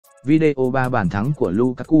Video 3 bàn thắng của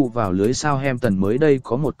Lukaku vào lưới Southampton mới đây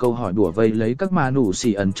có một câu hỏi đùa vây lấy các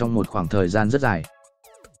manucian trong một khoảng thời gian rất dài.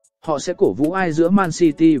 Họ sẽ cổ vũ ai giữa Man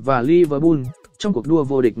City và Liverpool trong cuộc đua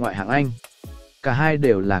vô địch ngoại hạng Anh? Cả hai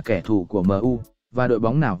đều là kẻ thù của MU, và đội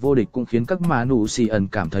bóng nào vô địch cũng khiến các manucian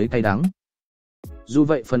cảm thấy cay đắng. Dù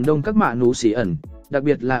vậy, phần đông các manucian, đặc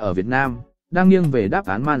biệt là ở Việt Nam, đang nghiêng về đáp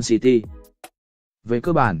án Man City. Về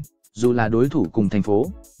cơ bản, dù là đối thủ cùng thành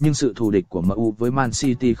phố, nhưng sự thù địch của MU với Man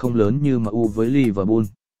City không lớn như MU với Liverpool.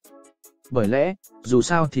 Bởi lẽ, dù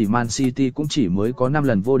sao thì Man City cũng chỉ mới có 5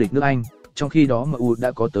 lần vô địch nước Anh, trong khi đó MU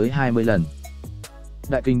đã có tới 20 lần.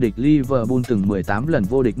 Đại kình địch Liverpool từng 18 lần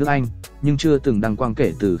vô địch nước Anh, nhưng chưa từng đăng quang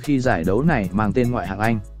kể từ khi giải đấu này mang tên Ngoại hạng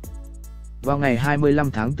Anh. Vào ngày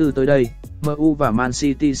 25 tháng 4 tới đây, MU và Man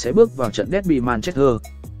City sẽ bước vào trận derby Manchester.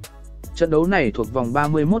 Trận đấu này thuộc vòng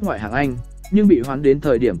 31 Ngoại hạng Anh, nhưng bị hoãn đến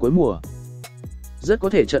thời điểm cuối mùa. Rất có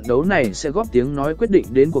thể trận đấu này sẽ góp tiếng nói quyết định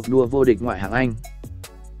đến cuộc đua vô địch Ngoại hạng Anh.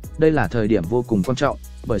 Đây là thời điểm vô cùng quan trọng,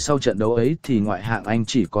 bởi sau trận đấu ấy thì Ngoại hạng Anh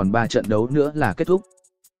chỉ còn 3 trận đấu nữa là kết thúc.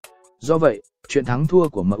 Do vậy, chuyện thắng thua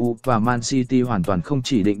của MU và Man City hoàn toàn không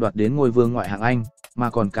chỉ định đoạt đến ngôi vương Ngoại hạng Anh, mà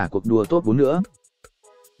còn cả cuộc đua top 4 nữa.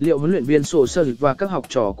 Liệu huấn luyện viên Solskjaer và các học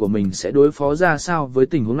trò của mình sẽ đối phó ra sao với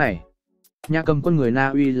tình huống này? Nhà cầm quân người Na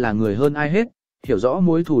Uy là người hơn ai hết, hiểu rõ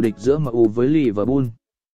mối thù địch giữa MU với Liverpool.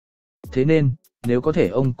 Thế nên, nếu có thể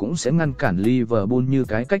ông cũng sẽ ngăn cản Liverpool như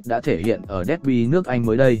cái cách đã thể hiện ở derby nước Anh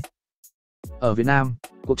mới đây. Ở Việt Nam,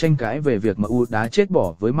 cuộc tranh cãi về việc MU đá chết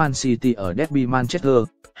bỏ với Man City ở derby Manchester,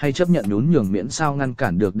 hay chấp nhận nhún nhường miễn sao ngăn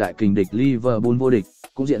cản được đại kình địch Liverpool vô địch,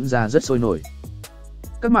 cũng diễn ra rất sôi nổi.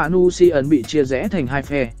 Các manucian bị chia rẽ thành hai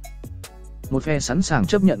phe. Một phe sẵn sàng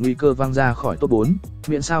chấp nhận nguy cơ văng ra khỏi top 4,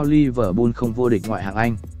 miễn sao Liverpool không vô địch Ngoại hạng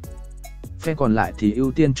Anh. Phe còn lại thì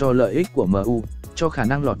ưu tiên cho lợi ích của MU, cho khả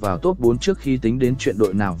năng lọt vào top 4 trước khi tính đến chuyện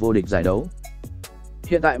đội nào vô địch giải đấu.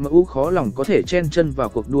 Hiện tại MU khó lòng có thể chen chân vào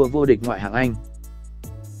cuộc đua vô địch Ngoại hạng Anh.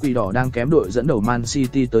 Quỷ đỏ đang kém đội dẫn đầu Man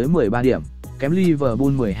City tới 13 điểm, kém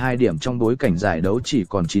Liverpool 12 điểm trong bối cảnh giải đấu chỉ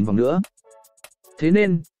còn 9 vòng nữa. Thế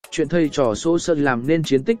nên, chuyện thầy trò Solskjaer làm nên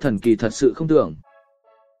chiến tích thần kỳ thật sự không tưởng.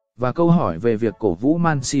 Và câu hỏi về việc cổ vũ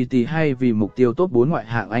Man City hay vì mục tiêu top 4 Ngoại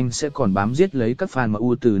hạng Anh sẽ còn bám giết lấy các fan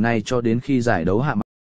MU từ nay cho đến khi giải đấu hạ màn.